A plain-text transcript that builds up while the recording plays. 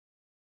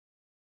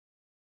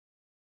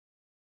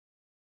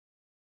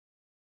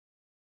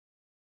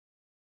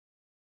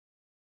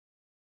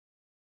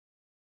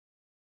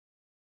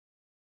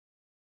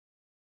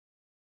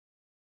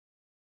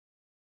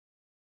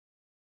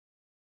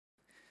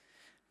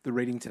The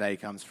reading today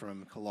comes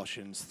from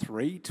Colossians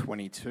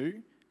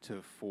 3:22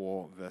 to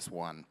 4 verse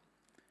 1.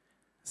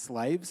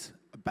 Slaves,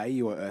 obey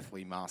your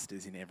earthly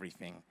masters in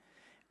everything,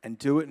 and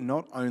do it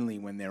not only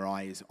when their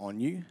eye is on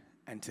you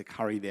and to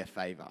curry their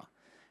favour,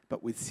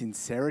 but with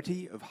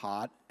sincerity of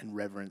heart and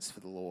reverence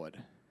for the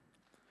Lord.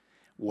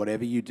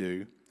 Whatever you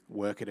do,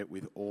 work at it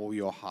with all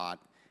your heart,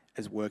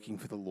 as working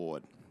for the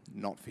Lord,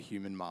 not for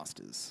human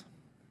masters.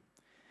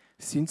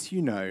 Since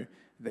you know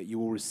that you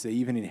will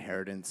receive an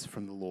inheritance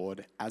from the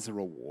Lord as a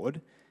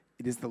reward,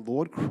 it is the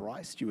Lord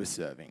Christ you are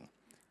serving.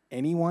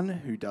 Anyone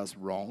who does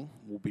wrong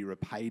will be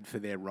repaid for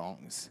their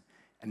wrongs,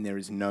 and there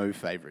is no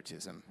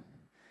favoritism.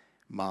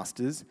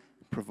 Masters,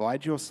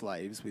 provide your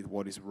slaves with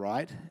what is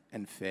right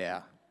and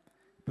fair,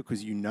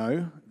 because you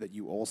know that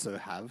you also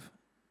have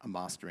a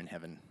master in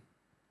heaven.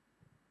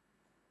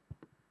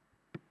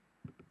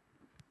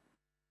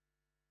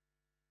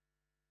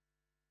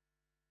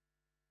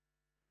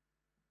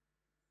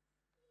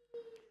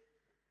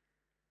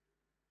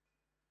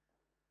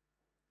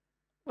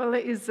 Well,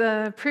 it is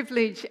a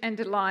privilege and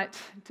delight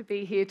to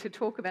be here to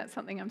talk about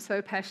something I'm so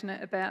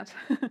passionate about.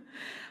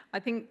 I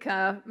think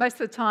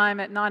most of the time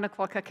at 9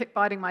 o'clock I kept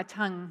biting my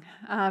tongue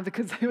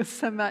because there was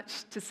so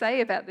much to say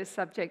about this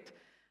subject,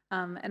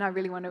 and I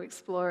really want to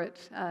explore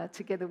it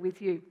together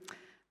with you.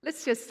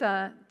 Let's just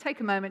take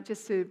a moment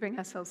just to bring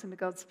ourselves into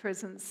God's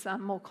presence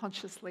more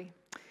consciously.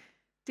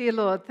 Dear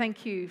Lord,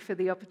 thank you for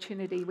the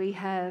opportunity we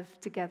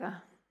have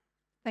together.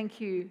 Thank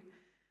you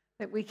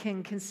that we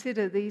can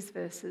consider these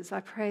verses. I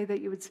pray that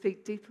you would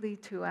speak deeply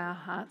to our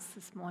hearts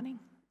this morning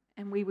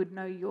and we would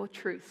know your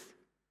truth.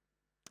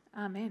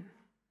 Amen.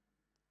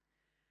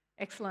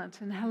 Excellent.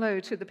 And hello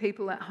to the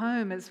people at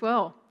home as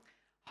well.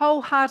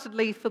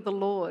 Wholeheartedly for the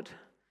Lord.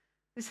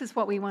 This is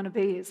what we want to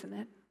be, isn't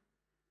it?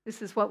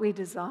 This is what we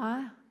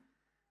desire.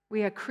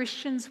 We are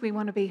Christians. We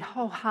want to be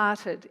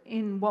wholehearted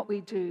in what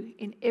we do,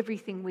 in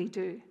everything we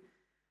do.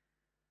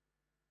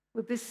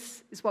 Well,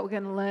 this is what we're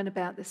going to learn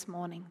about this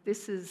morning.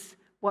 This is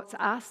what's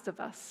asked of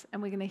us,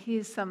 and we're going to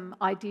hear some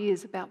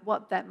ideas about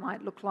what that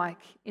might look like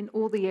in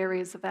all the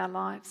areas of our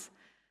lives.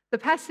 The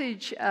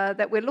passage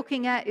that we're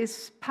looking at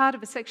is part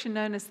of a section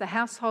known as the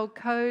household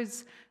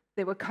codes.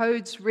 There were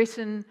codes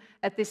written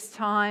at this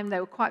time.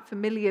 They were quite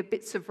familiar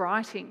bits of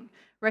writing,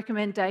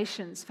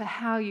 recommendations for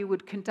how you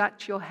would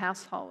conduct your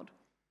household.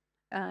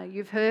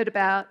 You've heard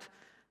about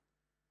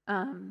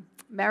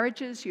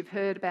marriages, you've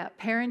heard about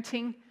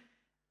parenting.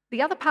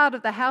 The other part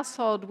of the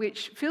household,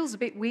 which feels a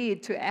bit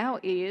weird to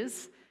our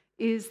ears,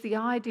 is the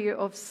idea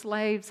of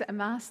slaves and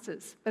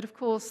masters. But of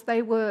course,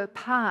 they were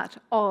part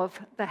of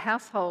the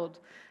household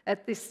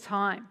at this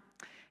time.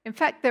 In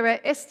fact, there are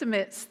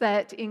estimates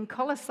that in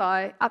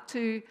Colossae, up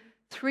to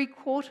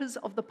 3/4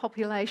 of the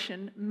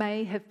population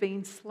may have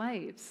been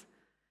slaves.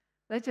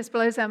 That just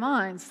blows our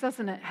minds,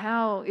 doesn't it?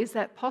 How is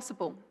that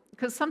possible?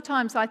 Because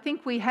sometimes I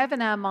think we have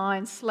in our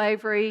minds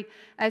slavery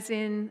as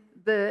in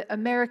the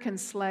American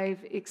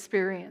slave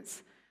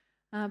experience.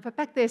 But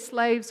back there,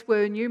 slaves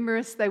were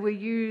numerous. They were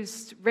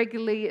used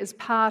regularly as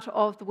part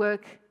of the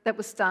work that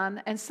was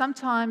done, and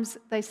sometimes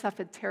they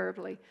suffered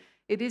terribly.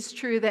 It is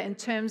true that in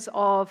terms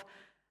of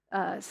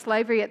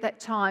slavery at that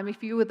time,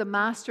 if you were the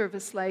master of a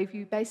slave,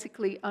 you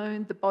basically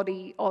owned the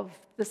body of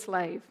the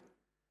slave.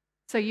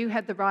 So you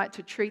had the right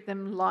to treat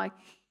them like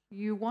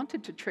you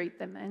wanted to treat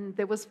them, and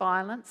there was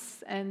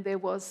violence and there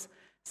was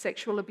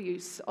sexual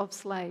abuse of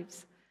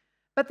slaves.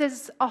 But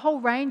there's a whole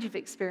range of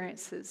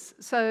experiences.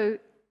 So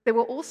there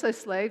were also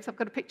slaves. I've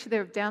got a picture there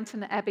of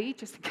Downton Abbey,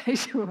 just in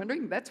case you were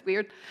wondering. That's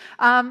weird.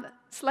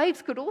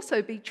 Slaves could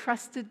also be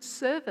trusted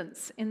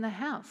servants in the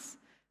house.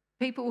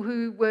 People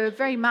who were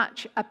very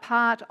much a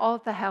part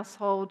of the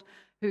household,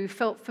 who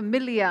felt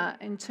familiar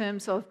in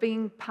terms of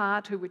being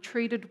part, who were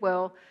treated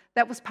well.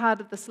 That was part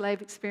of the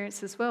slave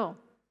experience as well.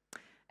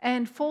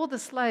 And for the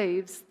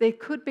slaves, there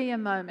could be a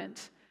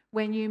moment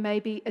when you may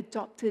be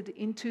adopted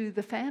into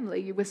the family.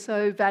 You were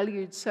so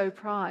valued, so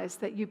prized,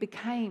 that you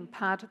became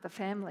part of the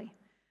family.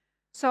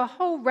 So a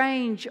whole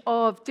range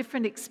of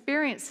different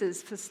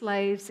experiences for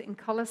slaves in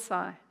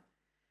Colossae.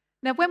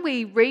 Now, when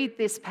we read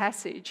this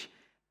passage,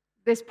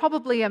 there's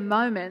probably a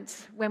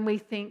moment when we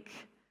think,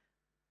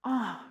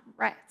 oh,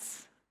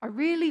 rats, I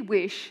really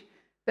wish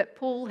that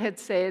Paul had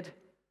said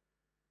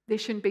there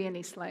shouldn't be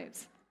any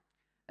slaves.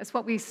 That's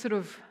what we sort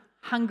of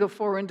hunger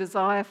for and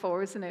desire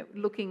for, isn't it?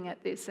 Looking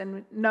at this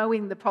and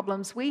knowing the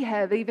problems we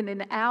have even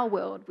in our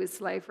world with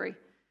slavery.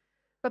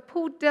 But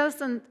Paul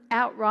doesn't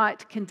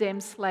outright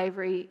condemn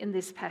slavery in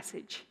this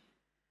passage.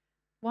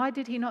 Why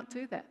did he not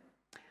do that?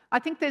 I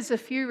think there's a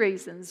few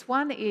reasons.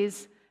 One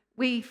is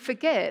we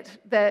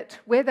forget that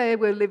where they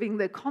were living,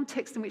 the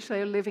context in which they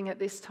were living at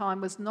this time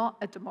was not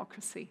a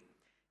democracy.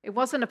 It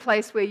wasn't a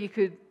place where you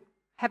could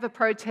have a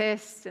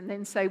protest and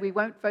then say, we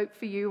won't vote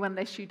for you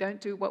unless you don't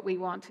do what we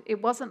want.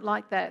 It wasn't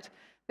like that.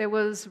 There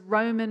was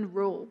Roman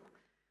rule.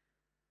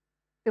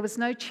 There was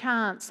no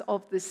chance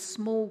of this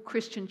small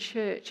Christian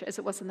church, as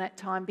it was in that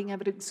time, being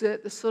able to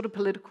exert the sort of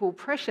political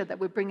pressure that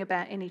would bring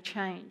about any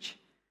change.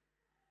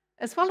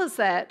 As well as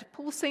that,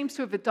 Paul seems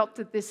to have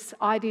adopted this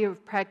idea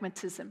of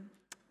pragmatism.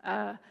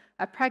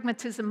 a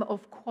pragmatism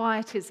of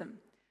quietism.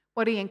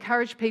 What he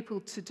encouraged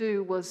people to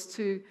do was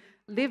to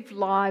live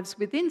lives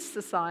within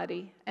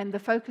society, and the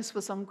focus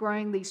was on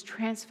growing these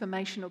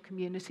transformational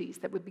communities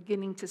that were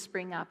beginning to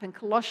spring up. And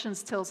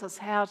Colossians tells us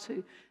how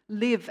to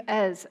live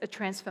as a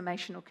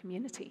transformational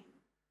community.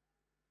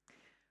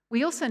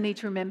 We also need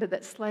to remember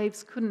that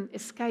slaves couldn't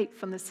escape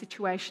from the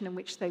situation in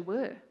which they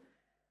were.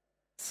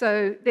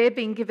 So they're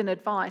being given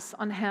advice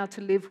on how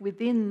to live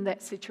within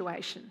that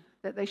situation,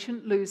 that they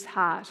shouldn't lose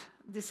heart.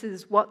 This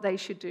is what they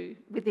should do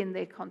within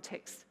their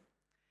context.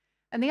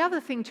 And the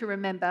other thing to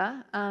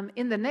remember,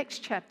 in the next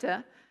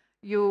chapter,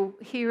 you'll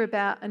hear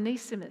about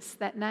Onesimus,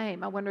 that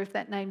name. I wonder if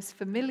that name's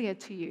familiar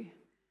to you.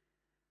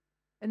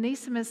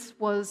 Onesimus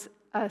was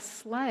a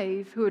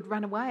slave who had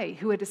run away,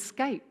 who had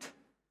escaped.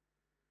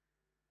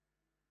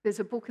 There's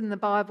a book in the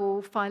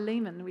Bible,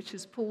 Philemon, which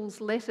is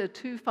Paul's letter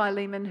to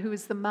Philemon, who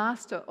is the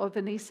master of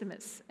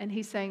Onesimus. And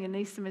he's saying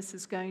Onesimus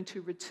is going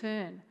to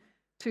return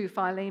to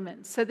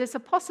Philemon. So there's a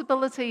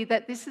possibility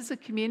that this is a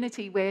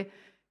community where,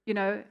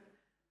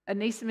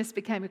 Onesimus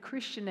became a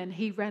Christian and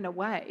he ran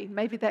away.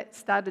 Maybe that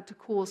started to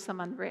cause some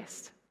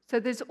unrest. So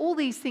there's all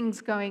these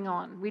things going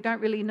on. We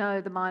don't really know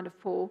the mind of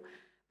Paul,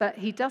 but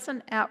he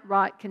doesn't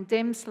outright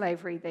condemn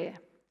slavery there.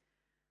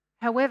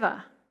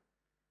 However,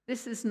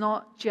 this is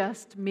not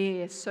just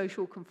mere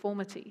social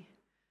conformity.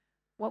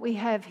 What we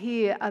have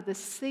here are the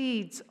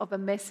seeds of a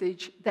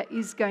message that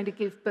is going to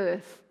give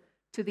birth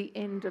to the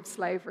end of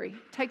slavery.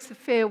 It takes a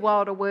fair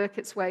while to work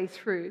its way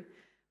through,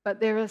 but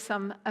there are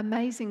some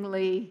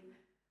amazingly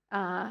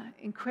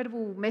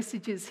incredible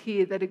messages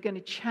here that are going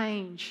to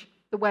change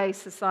the way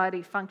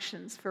society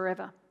functions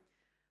forever.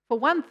 For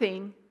one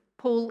thing,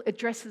 Paul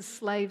addresses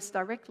slaves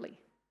directly.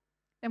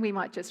 And we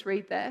might just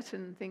read that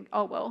and think,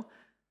 oh, well,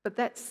 but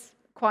that's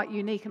quite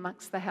unique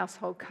amongst the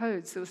household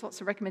codes. There was lots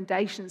of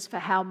recommendations for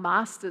how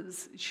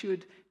masters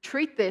should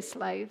treat their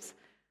slaves,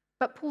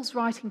 but Paul's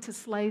writing to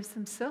slaves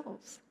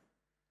themselves.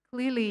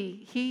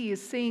 Clearly, he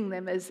is seeing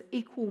them as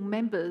equal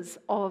members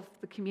of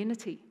the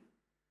community.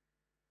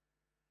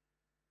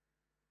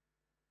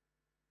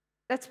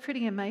 That's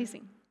pretty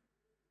amazing.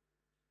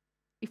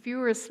 If you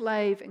were a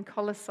slave in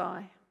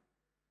Colossae,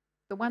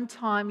 the one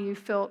time you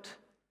felt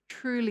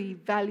truly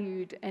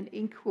valued and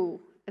equal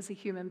as a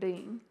human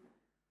being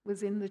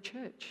was in the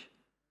church,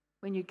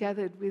 when you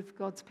gathered with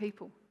God's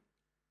people.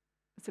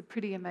 It's a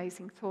pretty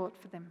amazing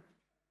thought for them.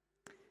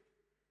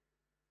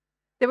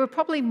 There were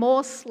probably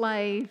more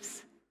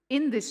slaves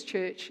in this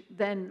church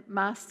than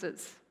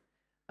masters.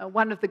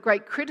 One of the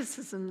great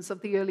criticisms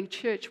of the early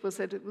church was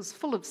that it was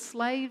full of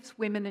slaves,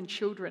 women, and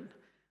children.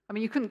 I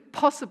mean, you couldn't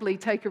possibly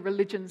take a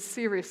religion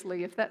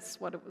seriously if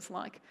that's what it was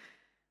like.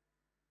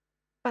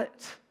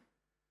 But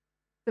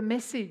the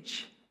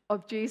message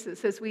of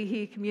Jesus, as we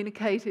hear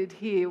communicated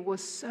here,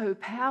 was so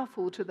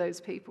powerful to those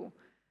people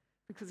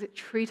because it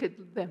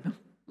treated them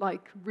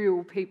like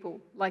real people,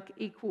 like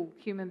equal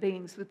human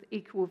beings with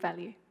equal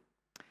value.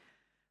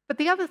 But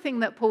the other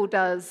thing that Paul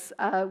does,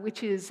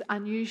 which is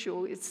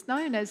unusual, it's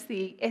known as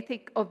the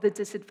ethic of the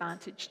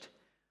disadvantaged.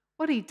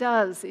 What he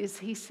does is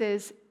he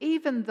says,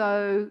 even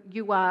though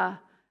you are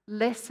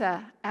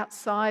lesser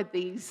outside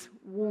these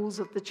walls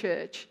of the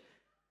church,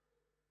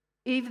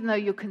 even though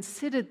you're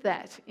considered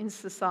that in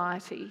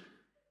society,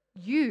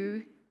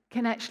 you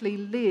can actually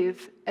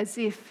live as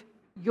if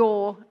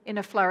you're in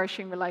a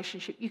flourishing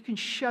relationship. You can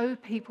show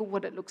people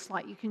what it looks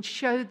like. You can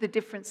show the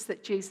difference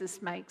that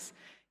Jesus makes.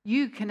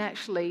 You can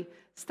actually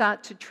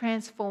start to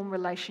transform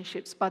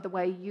relationships by the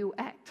way you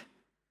act.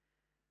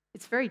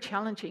 It's very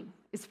challenging.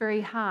 It's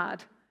very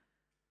hard.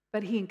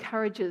 But he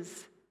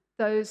encourages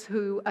those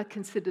who are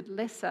considered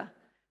lesser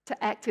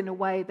to act in a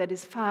way that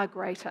is far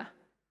greater,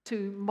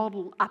 to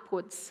model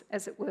upwards,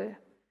 as it were.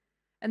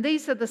 And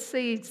these are the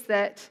seeds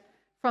that,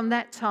 from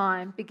that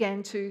time,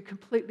 began to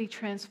completely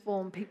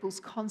transform people's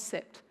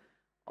concept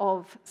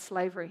of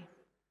slavery.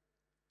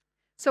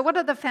 So what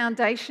are the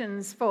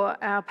foundations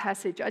for our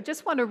passage? I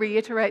just want to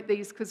reiterate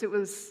these because it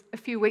was a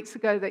few weeks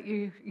ago that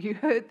you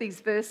heard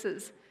these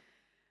verses.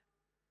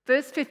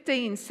 Verse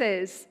 15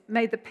 says,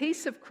 "May the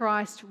peace of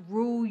Christ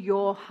rule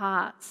your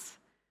hearts."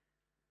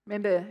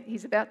 Remember,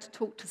 he's about to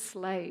talk to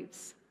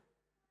slaves,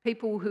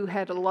 people who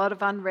had a lot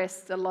of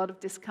unrest, a lot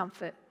of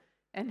discomfort,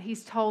 and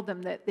he's told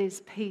them that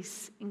there's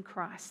peace in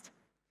Christ.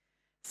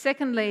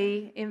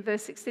 Secondly, in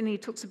verse 16, he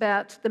talks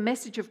about the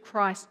message of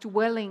Christ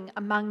dwelling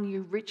among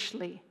you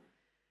richly.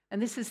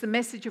 And this is the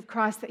message of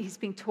Christ that he's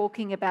been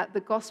talking about, the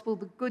gospel,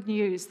 the good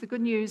news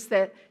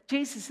that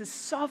Jesus is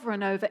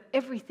sovereign over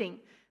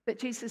everything, that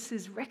Jesus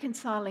is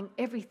reconciling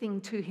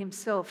everything to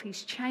himself.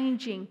 He's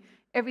changing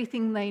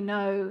everything they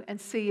know and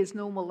see as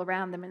normal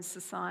around them in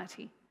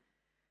society.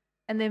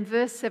 And then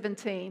verse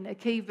 17, a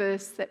key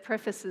verse that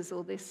prefaces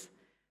all this,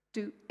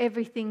 do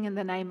everything in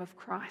the name of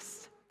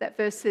Christ. That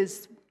verse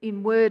says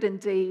in word and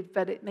deed,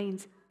 but it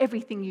means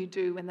everything you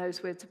do when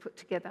those words are put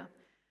together.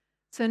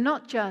 So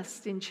not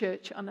just in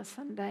church on a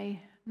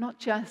Sunday, not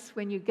just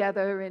when you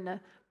gather in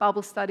a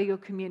Bible study or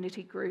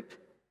community group.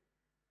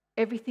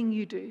 Everything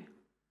you do,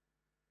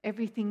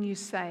 everything you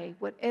say,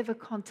 whatever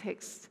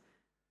context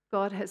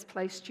God has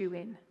placed you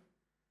in.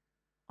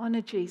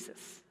 Honor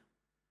Jesus.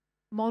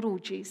 Model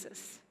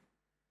Jesus.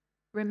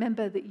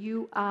 Remember that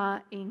you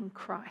are in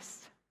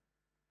Christ.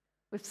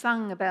 We've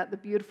sung about the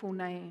beautiful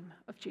name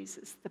of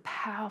Jesus, the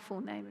powerful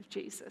name of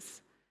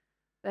Jesus.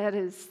 That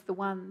is the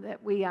one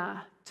that we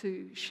are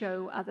to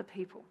show other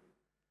people.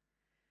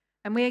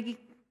 And we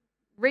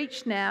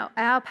reach now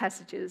our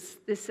passages,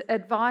 this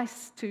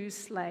advice to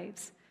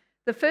slaves.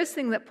 The first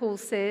thing that Paul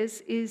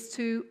says is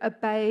to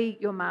obey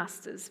your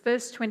masters.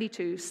 Verse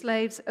 22,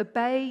 slaves,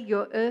 obey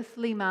your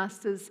earthly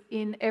masters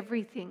in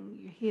everything.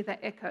 You hear that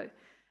echo.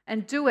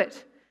 And do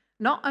it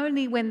not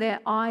only when their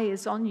eye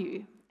is on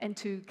you and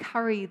to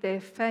curry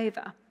their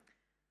favour,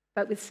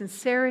 but with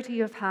sincerity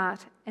of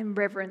heart and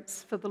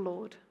reverence for the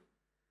Lord.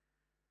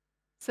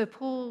 So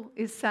Paul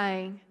is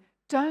saying,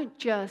 don't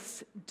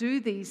just do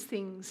these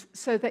things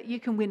so that you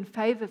can win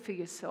favour for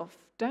yourself.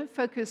 Don't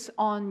focus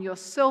on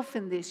yourself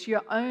in this,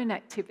 your own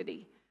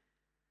activity.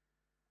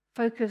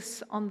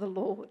 Focus on the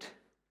Lord.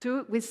 Do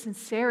it with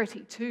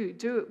sincerity too.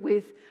 Do it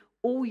with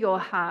all your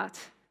heart,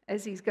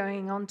 as he's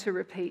going on to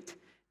repeat.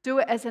 Do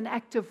it as an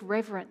act of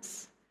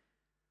reverence.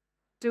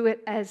 Do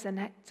it as an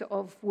act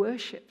of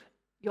worship.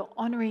 You're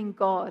honouring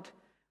God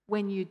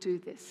when you do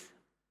this.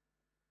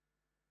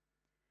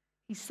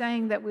 He's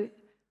saying that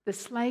the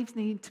slaves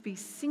need to be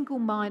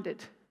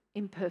single-minded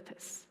in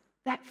purpose,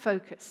 that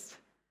focused,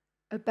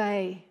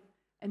 obey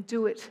and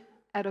do it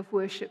out of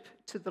worship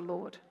to the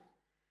Lord.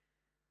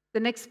 The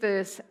next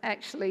verse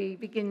actually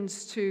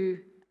begins to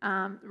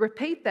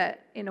repeat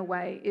that in a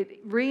way. It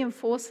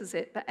reinforces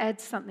it, but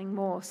adds something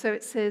more. So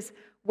it says,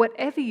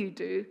 whatever you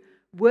do,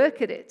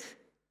 work at it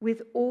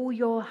with all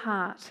your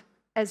heart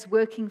as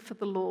working for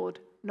the Lord,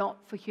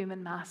 not for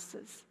human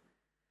masters.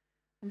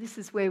 And this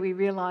is where we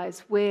realize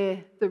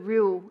where the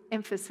real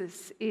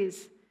emphasis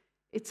is.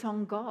 It's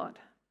on God.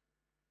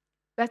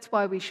 That's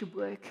why we should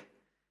work,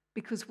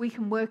 because we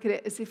can work at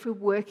it as if we're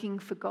working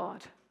for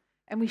God.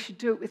 And we should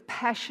do it with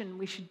passion.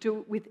 We should do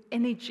it with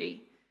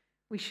energy.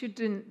 We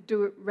shouldn't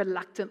do it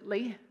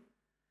reluctantly.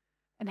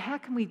 And how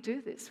can we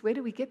do this? Where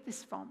do we get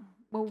this from?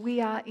 Well,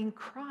 we are in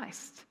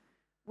Christ.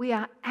 We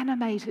are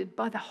animated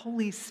by the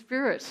Holy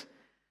Spirit.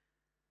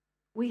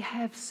 We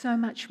have so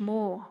much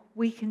more.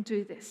 We can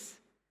do this.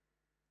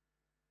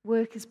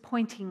 Work is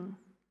pointing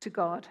to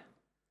God.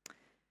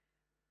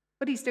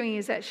 What he's doing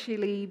is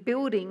actually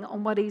building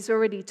on what he's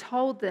already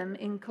told them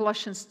in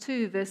Colossians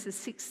 2, verses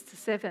 6 to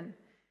 7.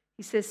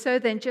 He says, so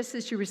then, just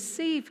as you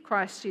received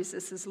Christ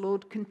Jesus as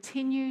Lord,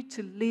 continue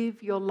to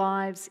live your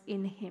lives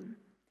in him,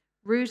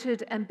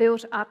 rooted and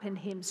built up in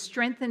him,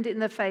 strengthened in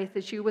the faith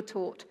as you were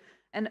taught,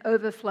 and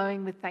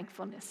overflowing with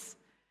thankfulness.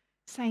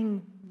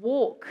 Saying,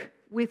 walk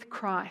with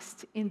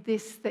Christ in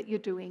this that you're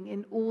doing,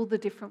 in all the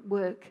different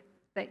work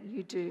that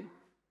you do.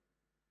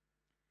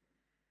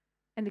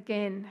 And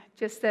again,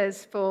 just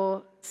as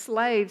for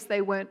slaves,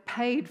 they weren't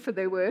paid for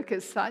their work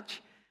as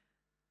such,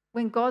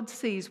 when God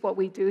sees what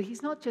we do,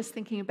 he's not just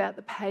thinking about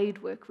the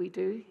paid work we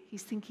do,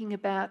 he's thinking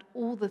about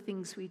all the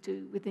things we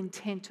do with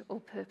intent or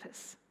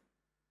purpose.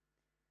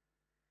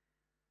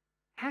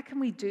 How can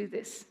we do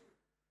this?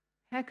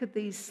 How could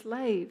these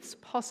slaves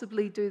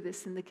possibly do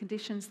this in the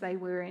conditions they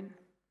were in?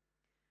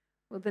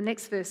 Well, the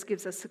next verse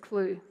gives us a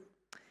clue.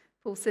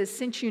 Paul says,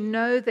 since you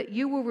know that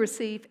you will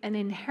receive an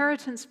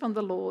inheritance from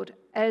the Lord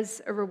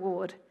as a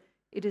reward,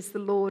 it is the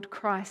Lord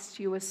Christ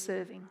you are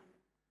serving.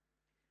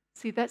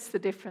 See, that's the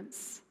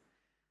difference.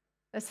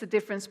 That's the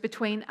difference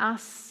between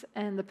us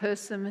and the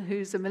person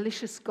who's a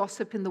malicious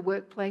gossip in the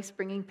workplace,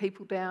 bringing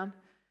people down.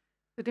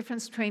 The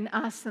difference between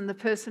us and the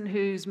person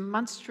who's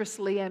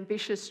monstrously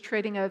ambitious,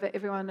 treading over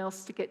everyone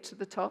else to get to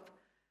the top.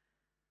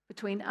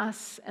 Between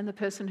us and the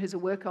person who's a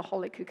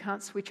workaholic who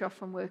can't switch off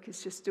from work,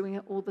 is just doing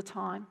it all the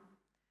time.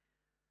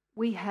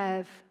 We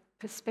have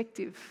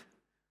perspective.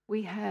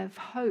 We have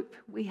hope.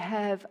 We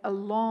have a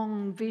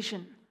long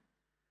vision.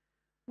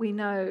 We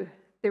know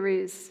there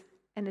is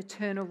an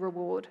eternal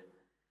reward.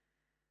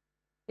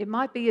 It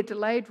might be a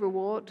delayed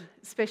reward,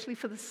 especially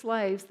for the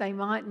slaves. They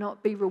might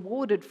not be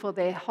rewarded for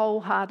their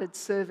wholehearted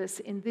service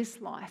in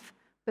this life,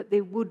 but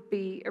there would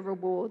be a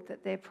reward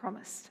that they're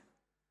promised.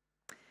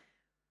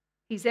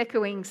 He's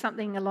echoing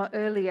something a lot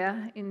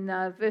earlier in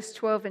verse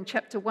 12 in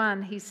chapter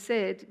 1. He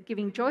said,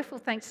 giving joyful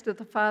thanks to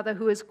the Father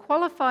who has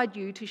qualified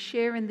you to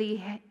share in the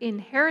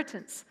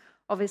inheritance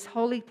of his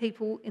holy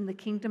people in the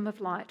kingdom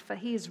of light. For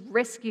he has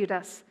rescued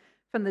us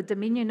from the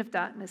dominion of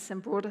darkness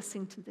and brought us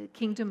into the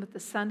kingdom of the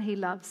Son he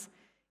loves,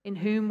 in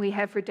whom we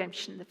have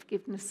redemption, the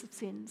forgiveness of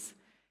sins.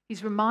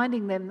 He's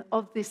reminding them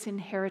of this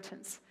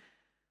inheritance.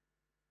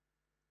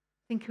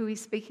 Think who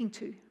he's speaking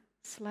to,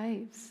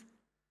 slaves.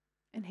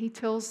 And he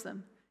tells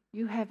them,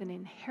 you have an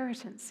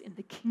inheritance in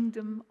the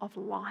kingdom of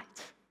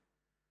light.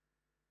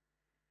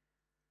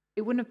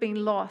 It wouldn't have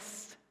been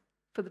lost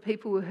for the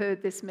people who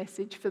heard this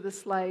message, for the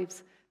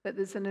slaves, that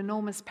there's an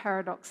enormous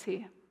paradox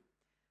here.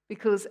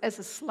 Because as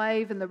a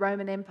slave in the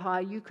Roman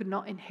Empire, you could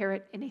not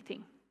inherit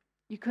anything.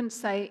 You couldn't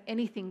say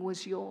anything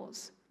was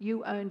yours.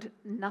 You owned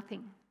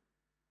nothing.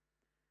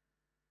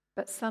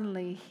 But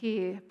suddenly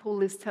here,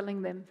 Paul is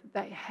telling them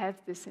they have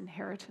this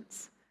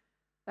inheritance.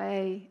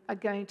 They are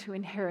going to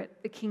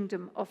inherit the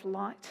kingdom of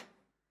light.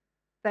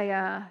 They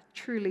are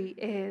truly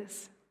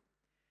heirs.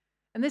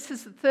 And this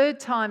is the third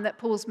time that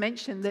Paul's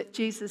mentioned that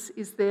Jesus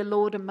is their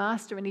Lord and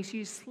Master, and he's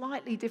used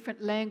slightly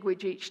different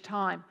language each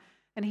time.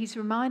 And he's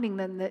reminding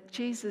them that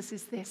Jesus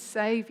is their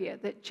Saviour,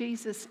 that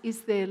Jesus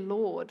is their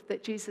Lord,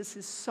 that Jesus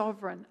is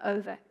sovereign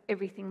over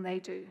everything they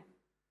do.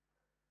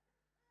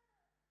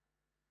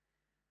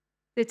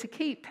 They're to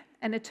keep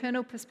an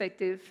eternal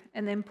perspective,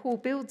 and then Paul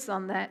builds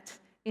on that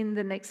in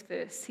the next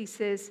verse. He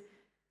says,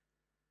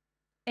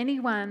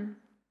 anyone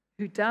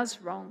who does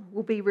wrong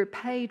will be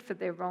repaid for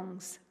their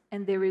wrongs,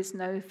 and there is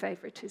no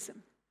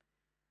favoritism.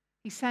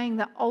 He's saying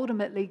that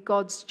ultimately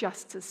God's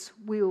justice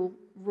will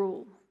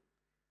rule.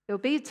 There'll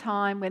be a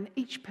time when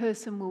each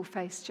person will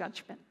face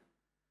judgment.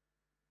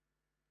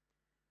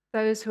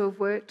 Those who have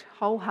worked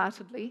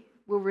wholeheartedly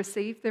will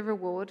receive their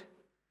reward.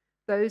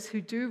 Those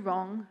who do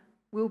wrong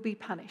will be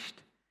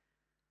punished.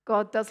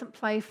 God doesn't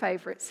play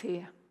favourites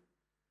here.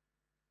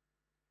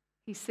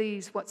 He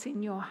sees what's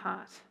in your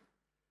heart.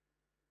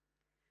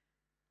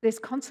 There's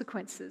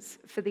consequences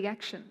for the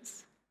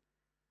actions.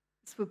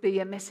 This would be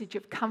a message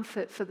of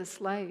comfort for the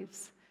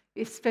slaves,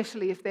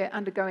 especially if they're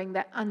undergoing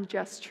that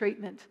unjust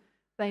treatment.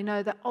 They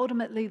know that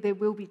ultimately there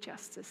will be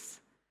justice,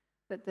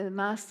 that the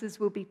masters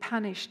will be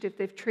punished if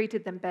they've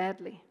treated them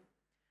badly.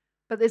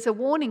 But there's a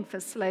warning for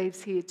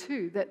slaves here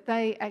too, that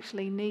they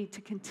actually need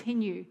to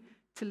continue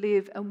to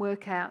live and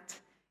work out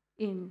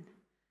in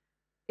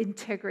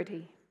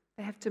integrity.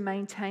 They have to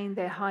maintain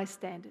their high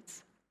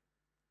standards.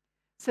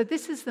 So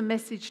this is the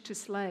message to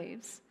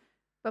slaves,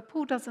 but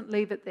Paul doesn't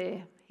leave it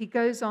there. He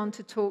goes on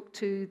to talk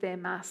to their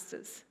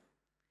masters.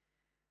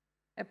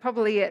 And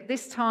probably at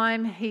this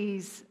time,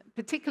 he's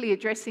particularly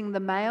addressing the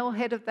male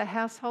head of the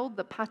household,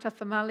 the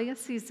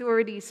paterfamilias. He's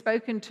already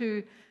spoken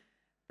to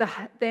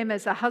them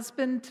as a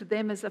husband, to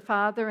them as a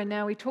father, and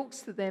now he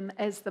talks to them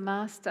as the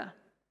master.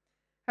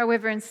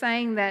 However, in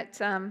saying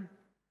that,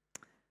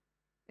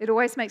 it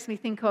always makes me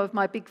think of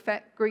my big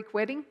fat Greek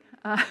wedding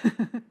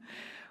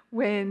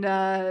when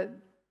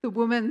the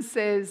woman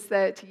says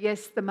that,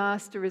 yes, the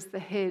master is the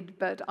head,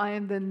 but I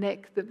am the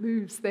neck that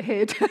moves the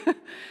head.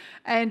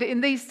 And in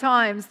these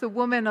times, the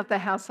woman of the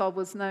household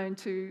was known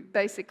to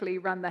basically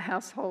run the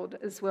household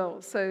as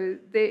well. So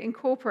they're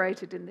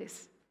incorporated in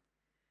this.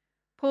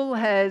 Paul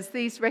has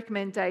these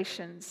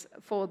recommendations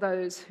for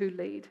those who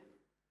lead.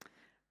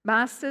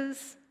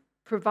 Masters,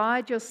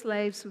 provide your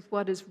slaves with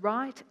what is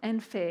right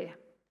and fair,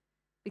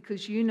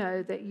 because you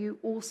know that you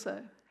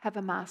also have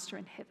a master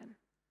in heaven.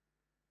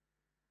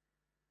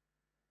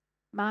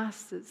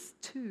 Masters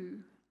too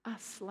are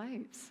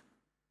slaves.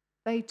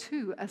 They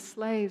too are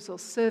slaves or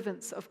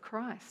servants of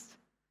Christ.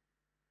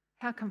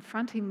 How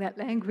confronting that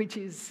language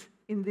is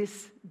in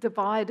this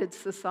divided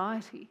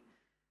society.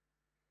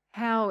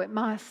 How it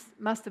must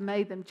have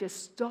made them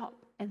just stop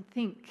and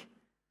think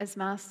as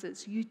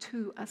masters. You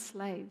too are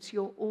slaves.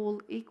 You're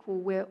all equal.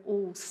 We're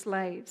all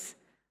slaves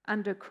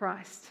under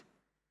Christ.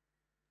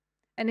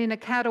 And in a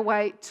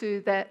counterweight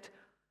to that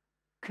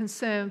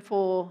concern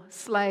for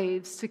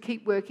slaves to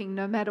keep working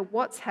no matter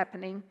what's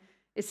happening,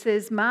 it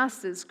says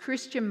masters,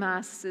 Christian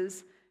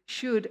masters,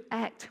 should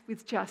act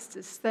with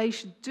justice. They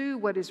should do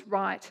what is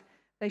right.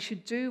 They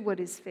should do what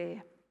is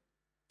fair.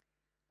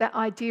 That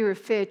idea of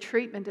fair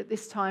treatment at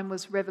this time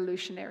was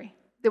revolutionary.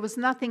 There was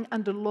nothing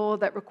under law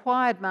that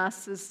required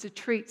masters to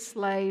treat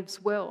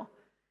slaves well.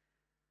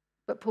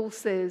 But Paul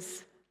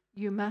says,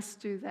 you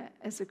must do that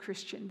as a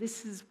Christian.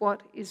 This is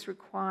what is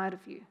required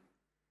of you.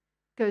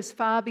 It goes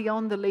far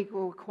beyond the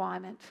legal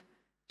requirement.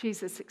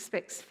 Jesus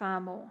expects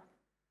far more.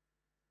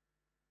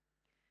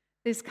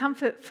 There's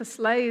comfort for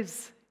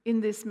slaves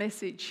in this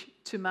message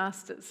to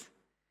masters.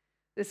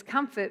 There's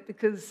comfort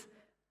because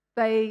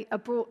they are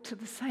brought to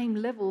the same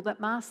level that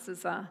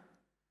masters are.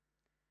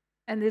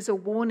 And there's a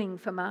warning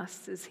for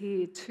masters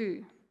here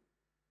too.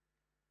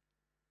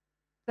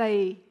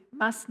 They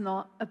must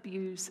not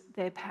abuse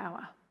their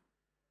power.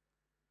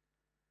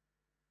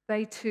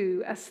 They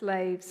too are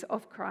slaves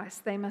of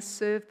Christ. They must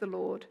serve the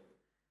Lord,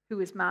 who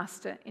is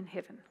master in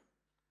heaven.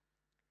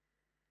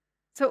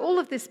 So all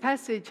of this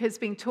passage has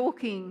been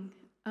talking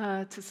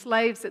to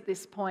slaves at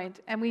this point,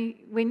 and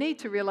we need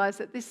to realize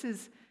that this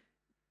is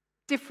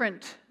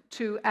different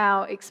to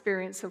our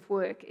experience of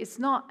work. It's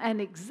not an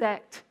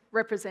exact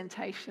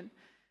representation.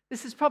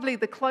 This is probably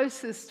the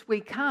closest we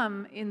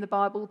come in the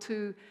Bible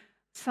to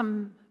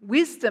some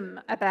wisdom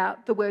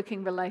about the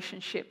working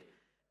relationship,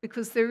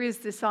 because there is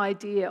this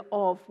idea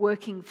of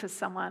working for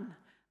someone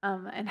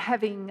and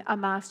having a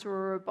master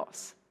or a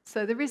boss.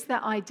 So there is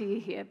that idea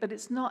here, but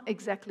it's not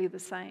exactly the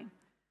same.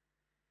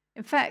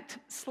 In fact,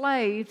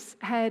 slaves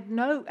had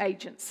no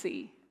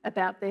agency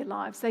about their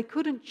lives. They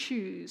couldn't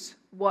choose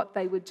what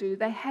they would do.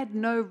 They had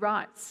no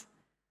rights,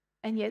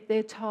 and yet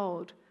they're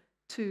told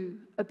to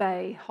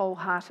obey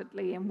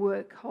wholeheartedly and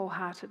work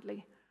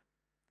wholeheartedly.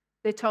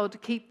 They're told to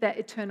keep that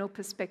eternal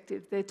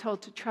perspective. They're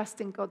told to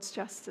trust in God's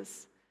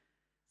justice.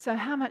 So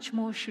how much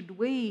more should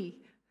we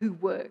who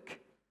work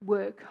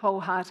work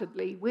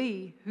wholeheartedly.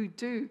 We who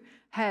do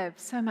have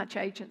so much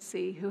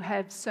agency, who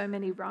have so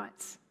many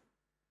rights.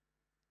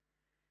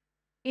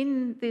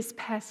 In this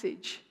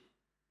passage,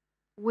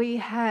 we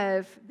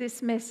have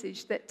this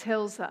message that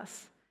tells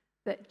us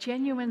that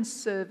genuine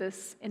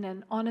service in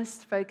an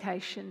honest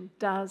vocation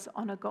does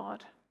honour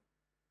God.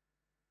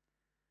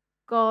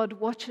 God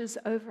watches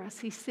over us.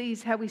 He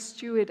sees how we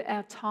steward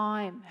our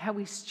time, how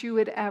we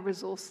steward our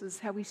resources,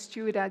 how we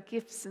steward our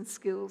gifts and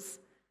skills.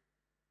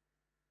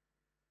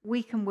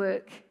 We can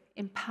work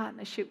in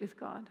partnership with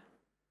God.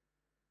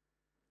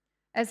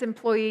 As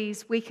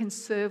employees, we can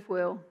serve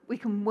well. We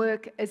can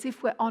work as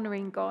if we're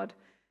honouring God.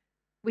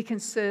 We can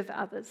serve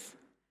others.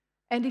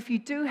 And if you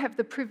do have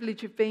the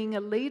privilege of being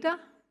a leader,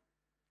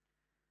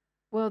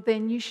 well,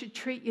 then you should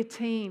treat your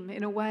team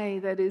in a way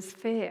that is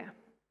fair.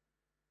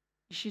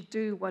 You should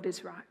do what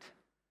is right.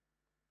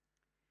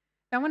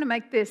 Now, I want to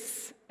make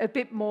this a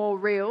bit more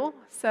real,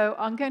 so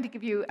I'm going to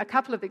give you a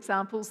couple of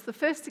examples. The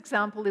first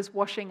example is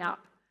washing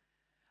up.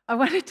 I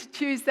wanted to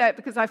choose that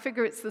because I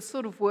figure it's the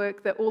sort of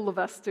work that all of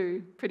us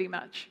do pretty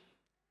much.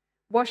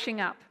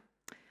 Washing up.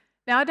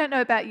 Now, I don't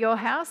know about your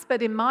house,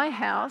 but in my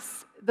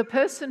house, the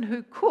person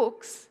who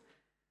cooks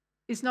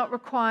is not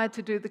required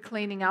to do the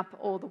cleaning up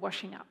or the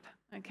washing up,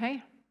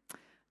 okay?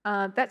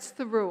 That's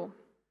the rule.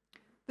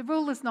 The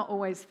rule is not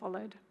always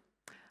followed.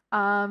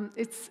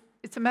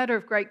 It's a matter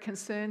of great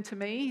concern to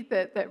me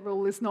that that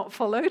rule is not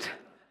followed.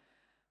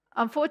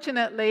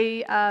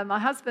 Unfortunately, my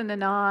husband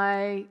and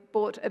I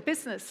bought a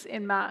business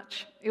in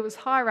March. It was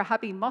Hire a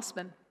Hubby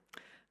Mossman.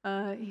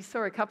 He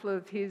saw a couple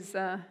of his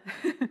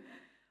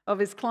of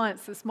his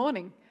clients this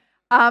morning.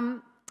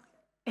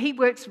 He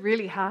works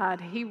really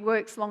hard. He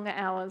works longer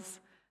hours,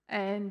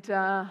 and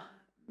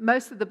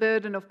most of the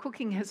burden of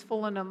cooking has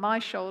fallen on my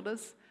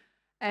shoulders.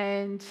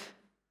 And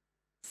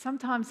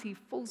sometimes he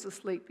falls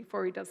asleep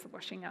before he does the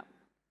washing up.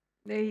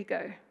 There you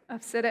go.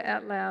 I've said it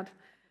out loud.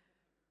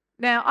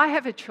 Now, I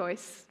have a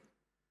choice.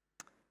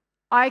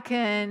 I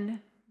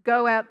can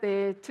go out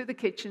there to the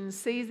kitchen,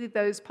 see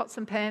those pots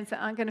and pans that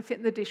aren't going to fit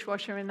in the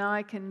dishwasher, and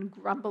I can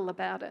grumble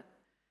about it.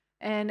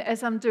 And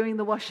as I'm doing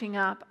the washing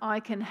up,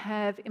 I can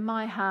have in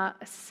my heart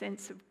a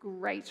sense of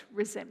great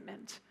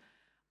resentment.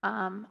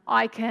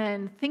 I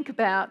can think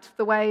about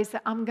the ways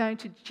that I'm going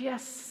to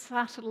just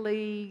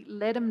subtly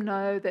let him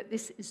know that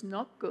this is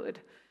not good,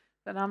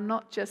 that I'm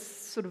not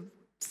just sort of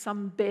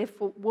some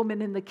barefoot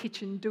woman in the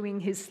kitchen doing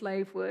his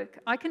slave work.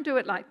 I can do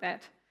it like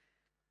that.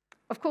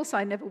 Of course,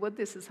 I never would.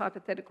 This is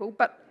hypothetical,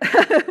 but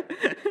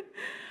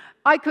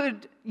I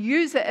could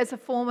use it as a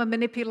form of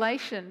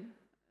manipulation.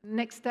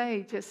 Next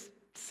day, just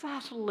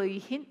subtly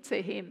hint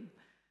to him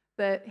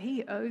that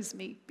he owes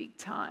me big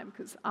time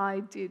because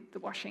I did the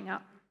washing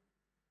up.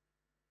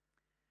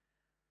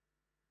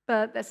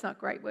 But that's not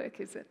great work,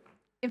 is it?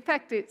 In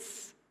fact,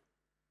 it's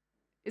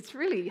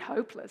really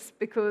hopeless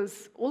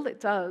because all it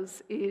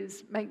does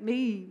is make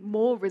me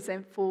more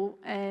resentful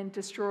and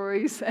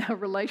destroys our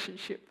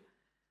relationship.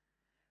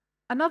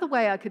 Another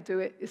way I could do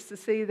it is to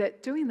see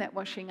that doing that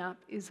washing up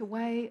is a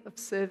way of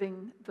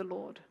serving the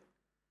Lord.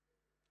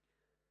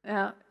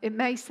 Now, it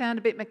may sound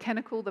a bit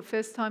mechanical the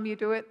first time you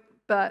do it,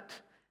 but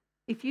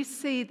if you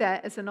see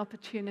that as an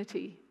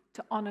opportunity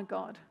to honour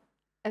God,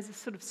 as a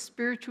sort of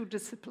spiritual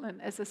discipline,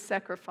 as a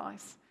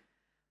sacrifice,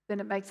 then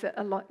it makes it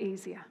a lot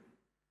easier.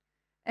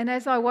 And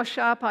as I wash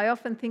up, I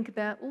often think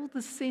about all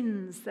the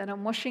sins that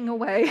I'm washing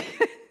away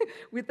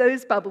with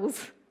those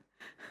bubbles.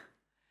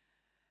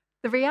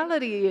 The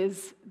reality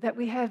is that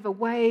we have a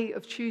way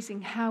of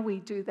choosing how we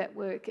do that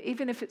work,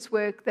 even if it's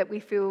work that we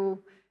feel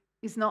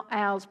is not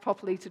ours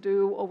properly to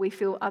do, or we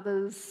feel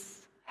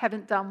others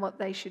haven't done what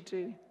they should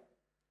do.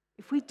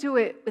 If we do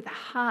it with a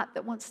heart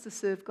that wants to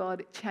serve God,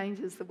 it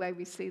changes the way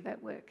we see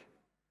that work.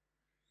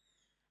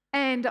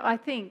 And I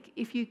think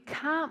if you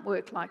can't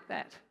work like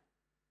that,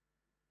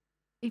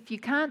 if you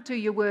can't do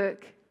your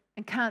work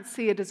and can't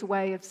see it as a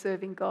way of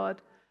serving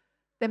God,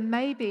 then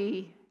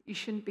maybe you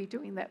shouldn't be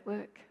doing that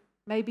work.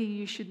 Maybe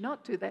you should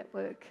not do that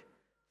work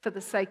for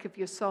the sake of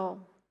your soul.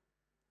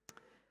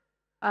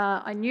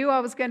 I knew I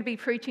was going to be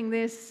preaching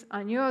this.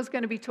 I knew I was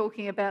going to be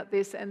talking about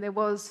this, and there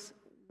was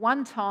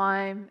one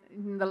time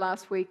in the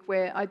last week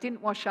where I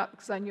didn't wash up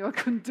because I knew I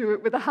couldn't do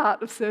it with a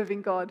heart of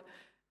serving God.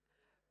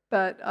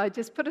 But I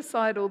just put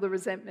aside all the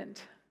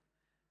resentment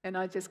and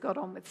I just got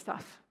on with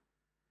stuff.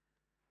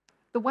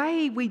 The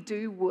way we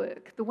do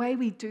work, the way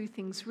we do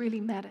things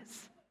really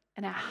matters.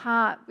 And our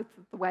heart with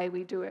the way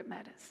we do it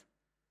matters.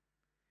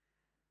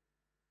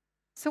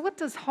 So what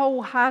does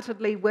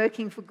wholeheartedly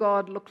working for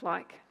God look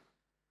like?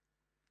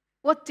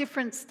 What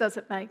difference does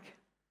it make?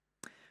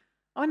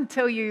 I want to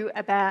tell you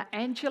about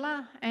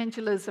Angela.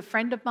 Angela's a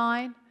friend of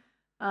mine.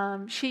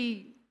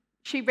 She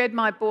read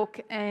my book,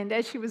 and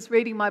as she was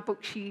reading my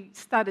book, she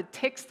started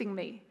texting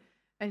me,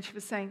 and she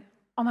was saying,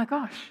 oh my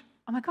gosh,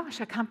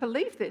 I can't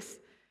believe this.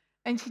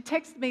 And she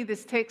texted me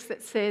this text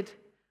that said,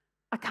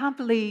 I can't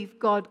believe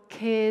God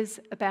cares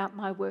about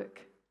my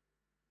work.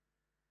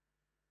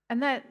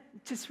 And that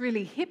just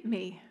really hit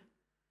me.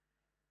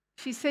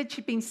 She said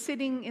she'd been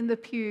sitting in the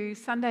pew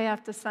Sunday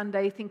after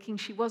Sunday thinking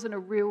she wasn't a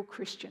real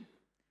Christian,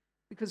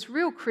 because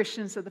real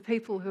Christians are the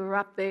people who are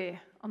up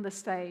there on the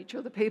stage,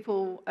 or the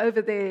people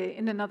over there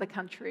in another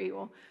country,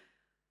 or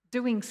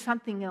doing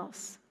something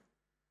else.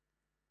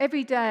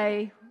 Every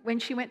day when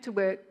she went to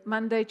work,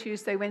 Monday,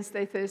 Tuesday,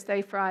 Wednesday,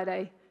 Thursday,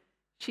 Friday,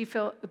 she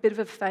felt a bit of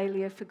a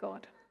failure for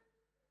God.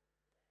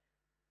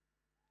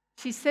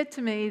 She said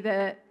to me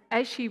that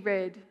as she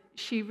read,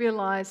 she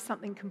realised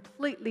something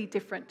completely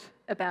different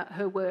about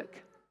her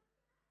work.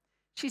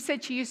 She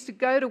said she used to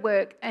go to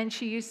work and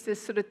she used to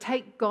sort of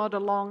take God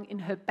along in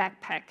her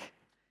backpack.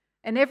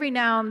 And every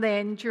now and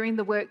then during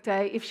the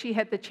workday, if she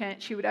had the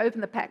chance, she would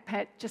open the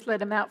backpack, just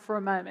let him out for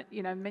a moment,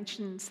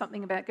 mention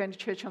something about going to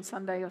church on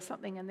Sunday or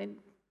something, and then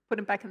put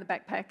him back in the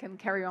backpack and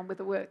carry on with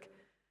the work.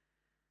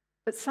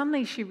 But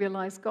suddenly she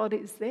realised God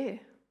is there.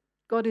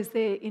 God is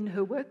there in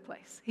her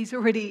workplace. He's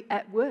already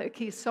at work.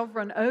 He's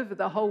sovereign over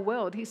the whole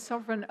world. He's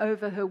sovereign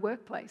over her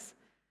workplace.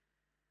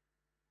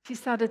 She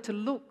started to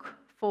look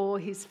for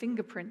his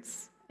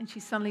fingerprints, and she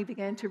suddenly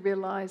began to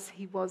realise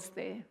he was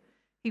there.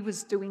 He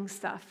was doing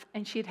stuff,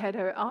 and she'd had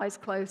her eyes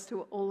closed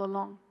to it all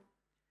along.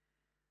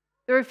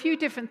 There are a few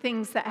different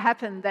things that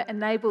happened that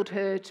enabled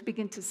her to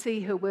begin to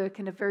see her work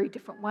in a very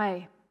different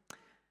way.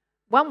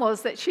 One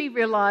was that she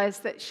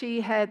realised that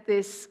she had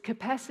this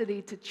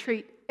capacity to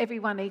treat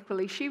everyone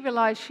equally. She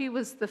realised she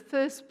was the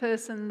first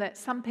person that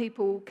some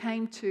people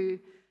came to.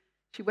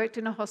 She worked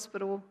in a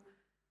hospital.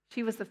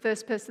 She was the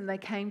first person they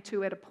came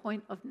to at a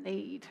point of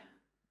need,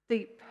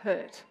 deep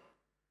hurt.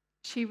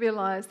 She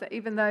realised that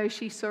even though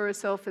she saw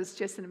herself as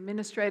just an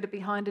administrator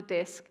behind a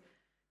desk,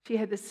 she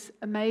had this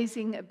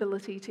amazing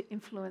ability to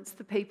influence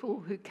the people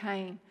who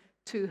came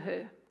to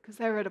her because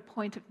they were at a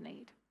point of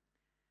need.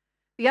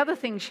 The other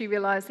thing she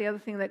realised, the other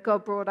thing that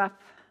God brought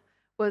up,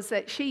 was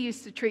that she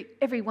used to treat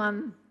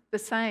everyone the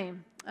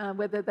same,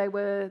 whether they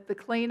were the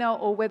cleaner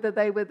or whether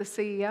they were the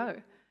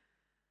CEO.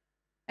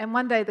 And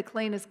one day the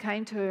cleaners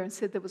came to her and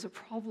said there was a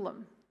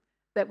problem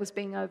that was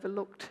being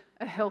overlooked,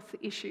 a health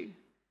issue.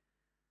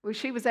 Well,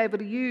 she was able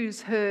to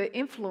use her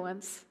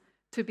influence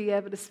to be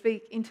able to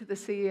speak into the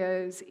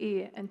CEO's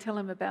ear and tell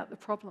him about the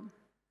problem.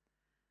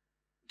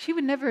 She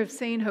would never have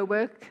seen her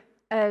work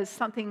as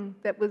something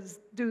that was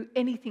do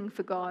anything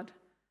for God,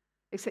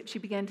 except she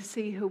began to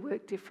see her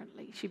work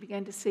differently. She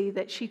began to see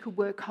that she could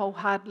work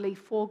wholeheartedly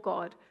for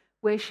God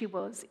where she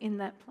was in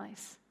that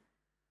place.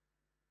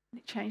 And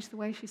it changed the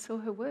way she saw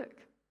her work.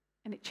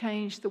 And it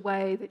changed the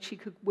way that she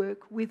could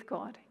work with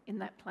God in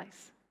that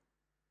place.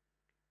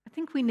 I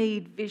think we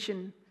need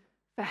vision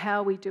for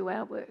how we do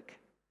our work.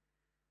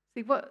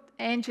 See, what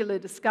Angela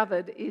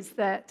discovered is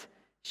that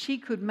she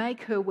could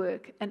make her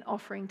work an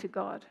offering to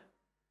God.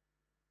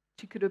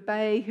 She could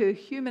obey her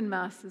human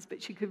masters,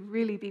 but she could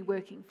really be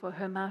working for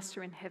her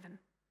master in heaven.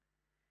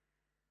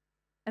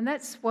 And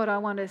that's what I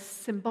want to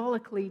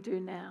symbolically do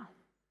now.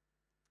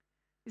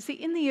 You see,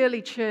 in the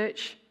early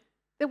church,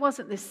 there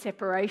wasn't this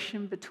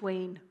separation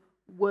between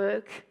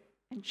work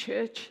and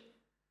church.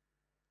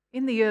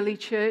 In the early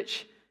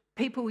church,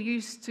 people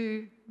used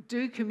to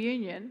do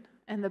communion,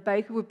 and the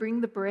baker would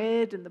bring the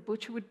bread, and the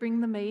butcher would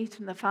bring the meat,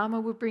 and the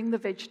farmer would bring the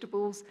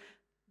vegetables.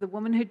 The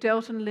woman who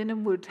dealt in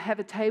linen would have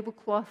a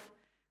tablecloth.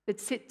 They'd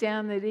sit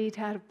down, they'd eat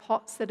out of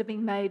pots that had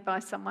been made by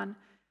someone.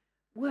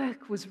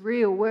 Work was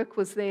real, work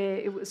was there,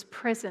 it was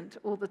present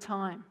all the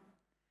time.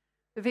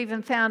 We've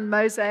even found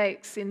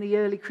mosaics in the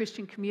early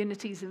Christian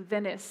communities in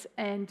Venice,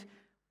 and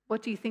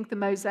what do you think the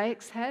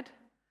mosaics had?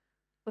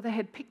 Well, they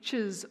had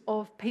pictures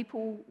of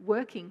people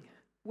working,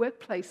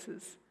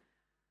 workplaces.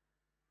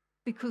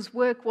 Because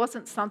work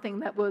wasn't something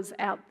that was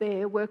out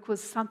there, work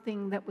was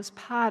something that was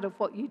part of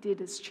what you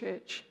did as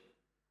church.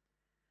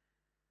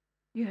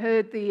 You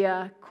heard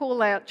the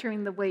call out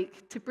during the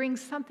week to bring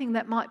something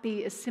that might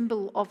be a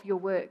symbol of your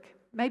work.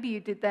 Maybe you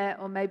did that,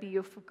 or maybe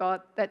you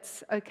forgot.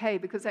 That's okay,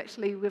 because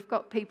actually we've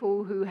got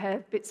people who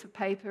have bits of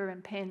paper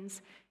and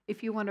pens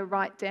if you want to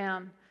write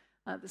down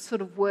the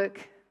sort of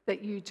work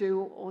that you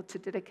do or to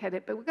dedicate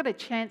it. But we've got a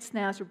chance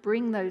now to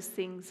bring those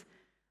things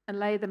and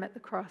lay them at the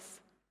cross.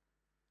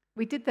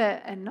 We did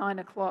that at 9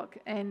 o'clock,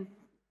 and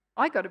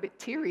I got a bit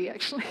teary,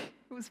 actually.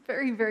 It was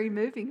very, very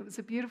moving. It was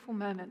a beautiful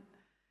moment.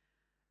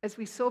 As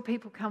we saw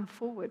people come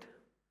forward,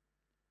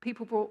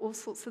 people brought all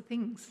sorts of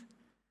things.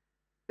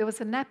 There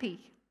was a nappy.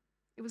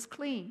 It was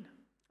clean.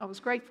 I was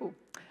grateful.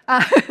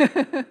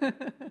 There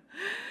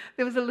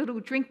was a little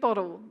drink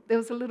bottle. There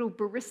was a little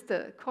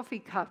barista coffee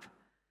cup.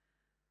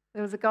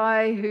 There was a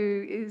guy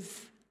who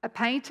is a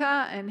painter,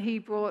 and he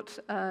brought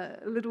a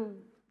little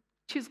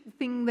chisel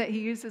thing that he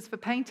uses for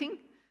painting.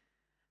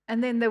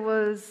 And then there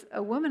was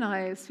a woman, I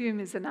assume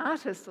is an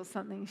artist or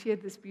something. She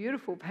had this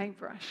beautiful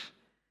paintbrush.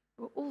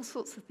 There were all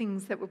sorts of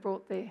things that were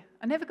brought there.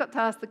 I never got to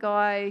ask the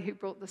guy who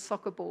brought the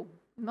soccer ball.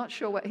 I'm not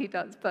sure what he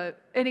does,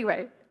 but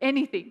anyway,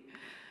 anything.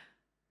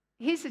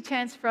 Here's a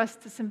chance for us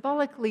to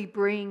symbolically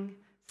bring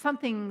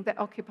something that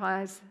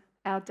occupies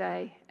our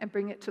day and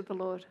bring it to the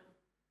Lord.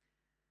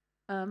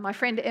 My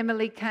friend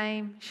Emily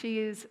came. She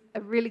is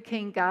a really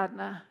keen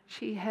gardener.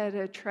 She had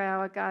a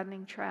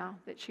gardening trowel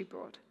that she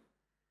brought.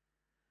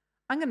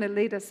 I'm going to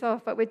lead us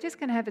off, but we're just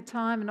going to have a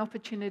time and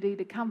opportunity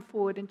to come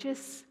forward and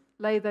just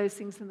lay those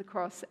things on the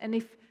cross. And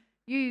if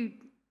you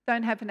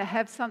don't happen to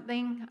have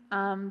something,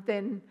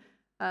 then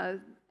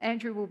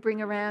Andrew will bring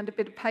around a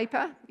bit of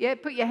paper. Yeah,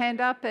 put your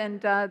hand up,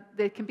 and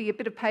there can be a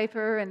bit of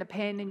paper and a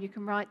pen, and you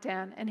can write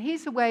down. And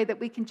here's a way that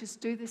we can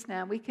just do this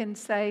now. We can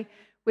say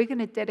we're going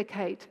to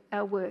dedicate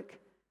our work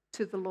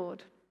to the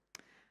Lord.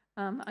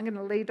 I'm going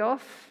to lead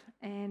off,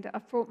 and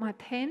I've brought my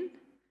pen,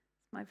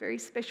 my very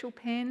special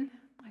pen,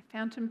 my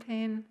fountain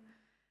pen,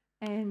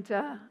 and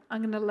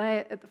I'm going to lay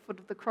it at the foot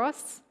of the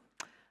cross.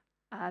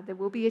 There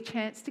will be a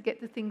chance to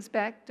get the things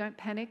back. Don't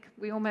panic.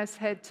 We almost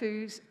had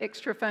 2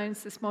 extra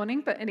phones this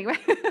morning, but anyway.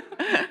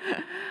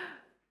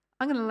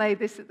 I'm going to lay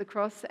this at the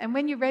cross, and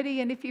when you're ready,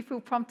 and if you feel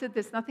prompted,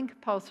 there's nothing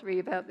compulsory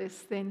about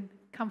this, then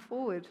come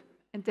forward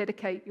and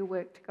dedicate your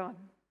work to God.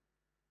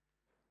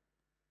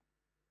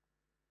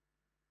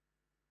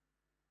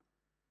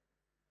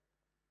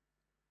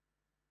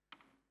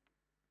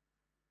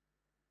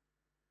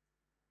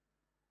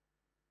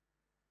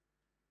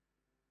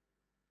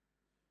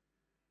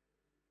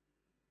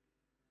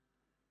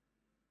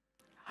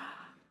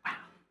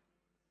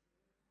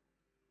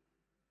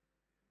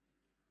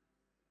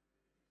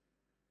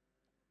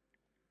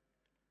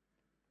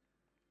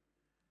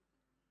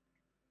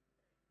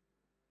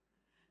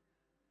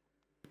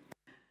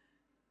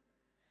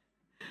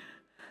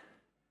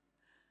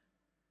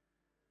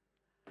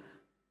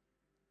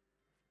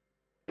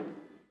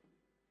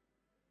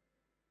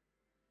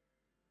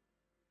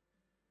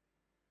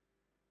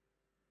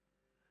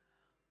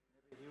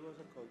 He was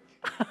a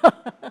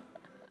coach.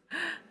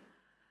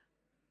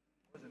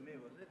 Wasn't me,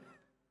 was it?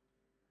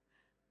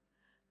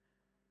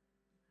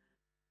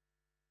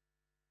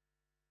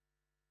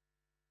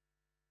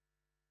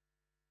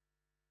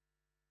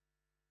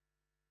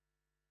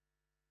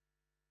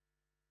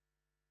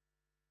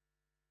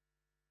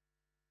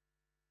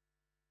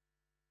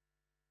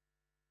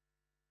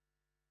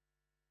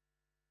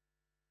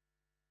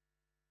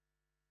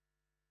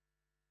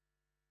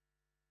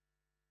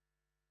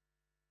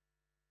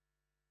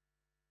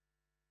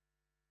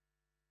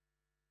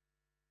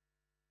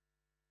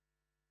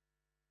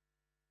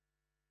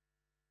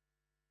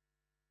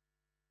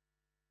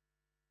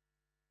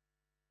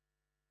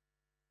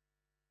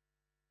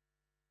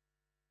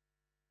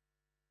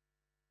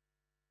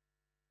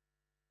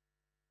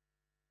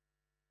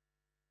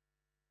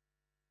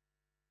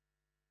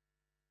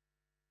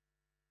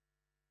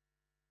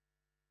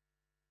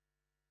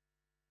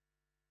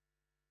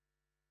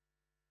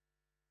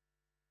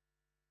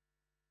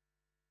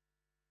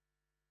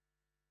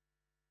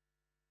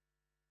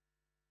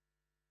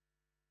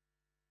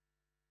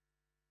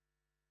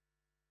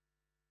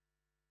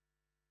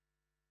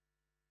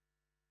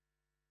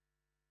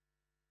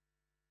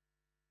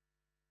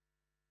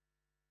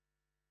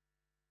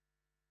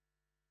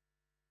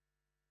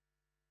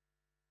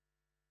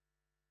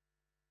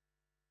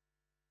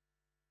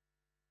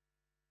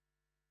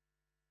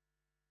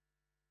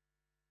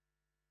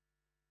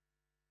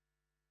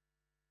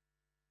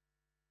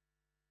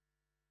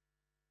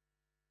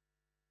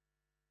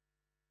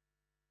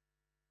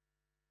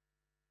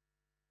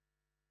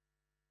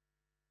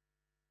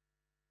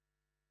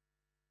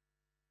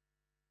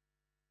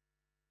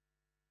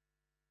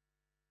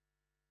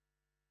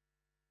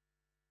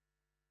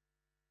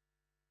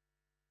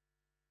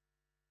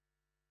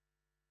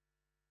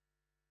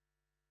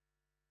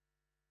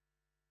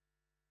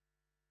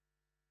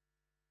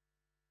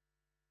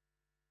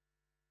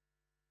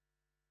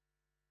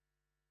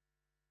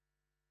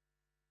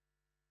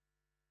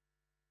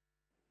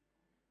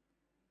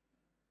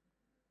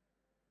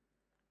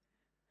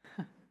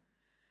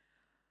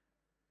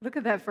 Look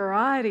at that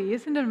variety.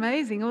 Isn't it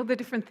amazing, all the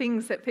different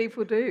things that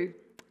people do?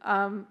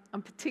 I'm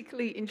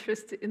particularly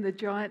interested in the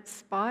giant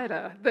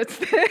spider that's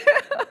there.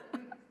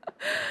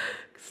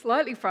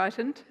 Slightly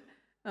frightened,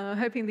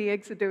 hoping the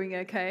eggs are doing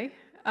okay.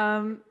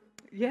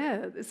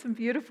 Yeah, there's some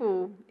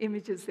beautiful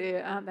images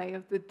there, aren't they,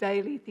 of the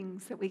daily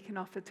things that we can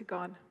offer to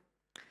God.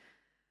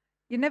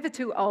 You're never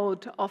too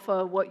old to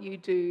offer what you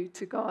do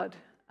to God.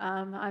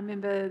 I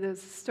remember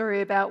there's a story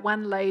about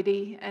one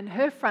lady, and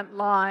her front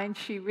line,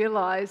 she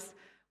realised,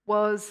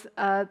 was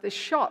the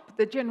shop,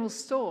 the general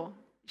store.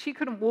 She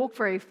couldn't walk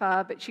very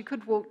far, but she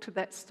could walk to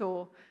that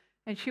store.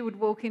 And she would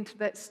walk into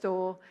that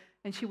store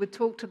and she would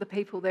talk to the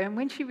people there. And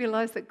when she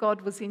realised that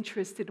God was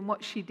interested in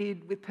what she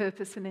did with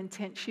purpose and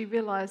intent, she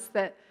realised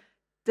that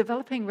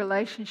developing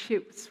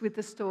relationships with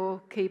the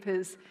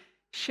storekeepers,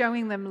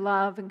 showing them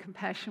love and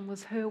compassion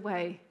was her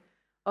way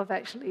of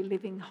actually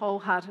living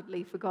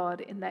wholeheartedly for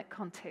God in that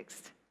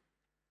context.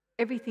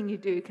 Everything you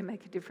do can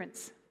make a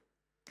difference.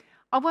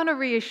 I want to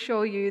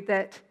reassure you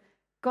that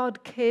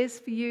God cares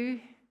for you.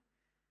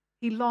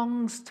 He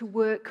longs to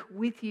work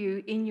with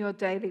you in your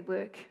daily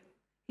work.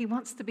 He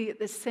wants to be at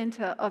the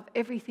centre of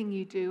everything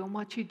you do, and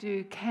what you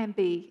do can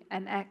be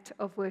an act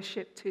of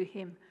worship to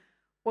Him.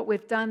 What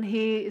we've done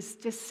here is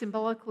just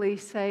symbolically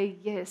say,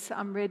 yes,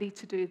 I'm ready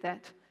to do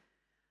that.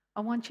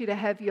 I want you to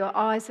have your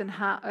eyes and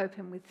heart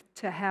open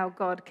to how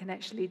God can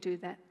actually do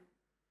that.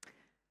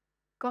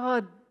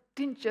 God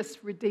didn't just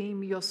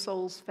redeem your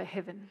souls for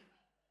heaven.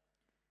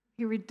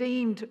 He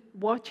redeemed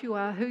what you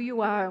are, who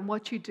you are, and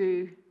what you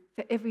do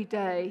for every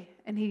day.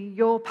 And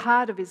you're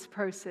part of his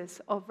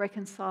process of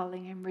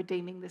reconciling and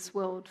redeeming this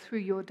world through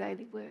your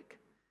daily work.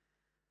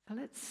 So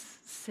let's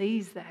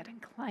seize that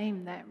and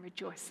claim that and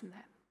rejoice in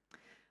that.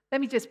 Let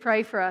me just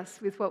pray for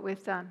us with what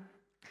we've done.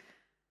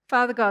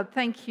 Father God,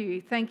 thank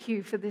you. Thank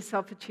you for this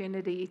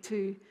opportunity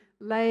to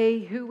lay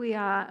who we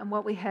are and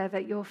what we have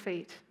at your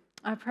feet.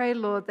 I pray,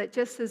 Lord, that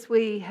just as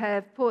we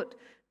have put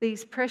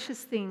these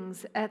precious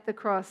things at the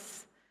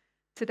cross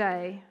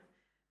today,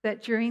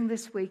 that during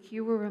this week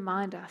you will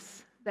remind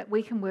us that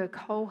we can work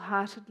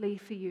wholeheartedly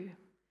for you,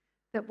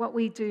 that what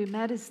we do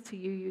matters to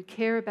you, you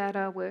care about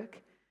our work,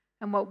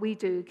 and what we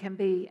do can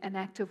be an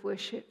act of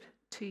worship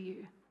to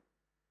you.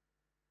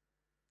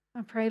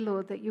 I pray,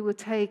 Lord, that you will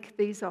take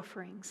these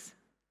offerings,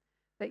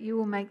 that you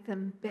will make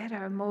them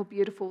better and more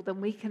beautiful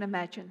than we can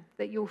imagine,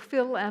 that you'll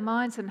fill our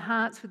minds and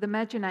hearts with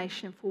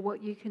imagination for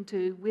what you can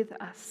do with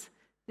us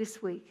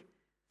this week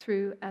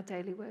through our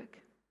daily work.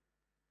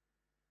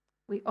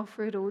 We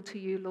offer it all to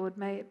you, Lord.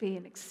 May it be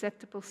an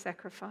acceptable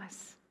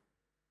sacrifice.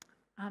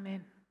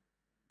 Amen.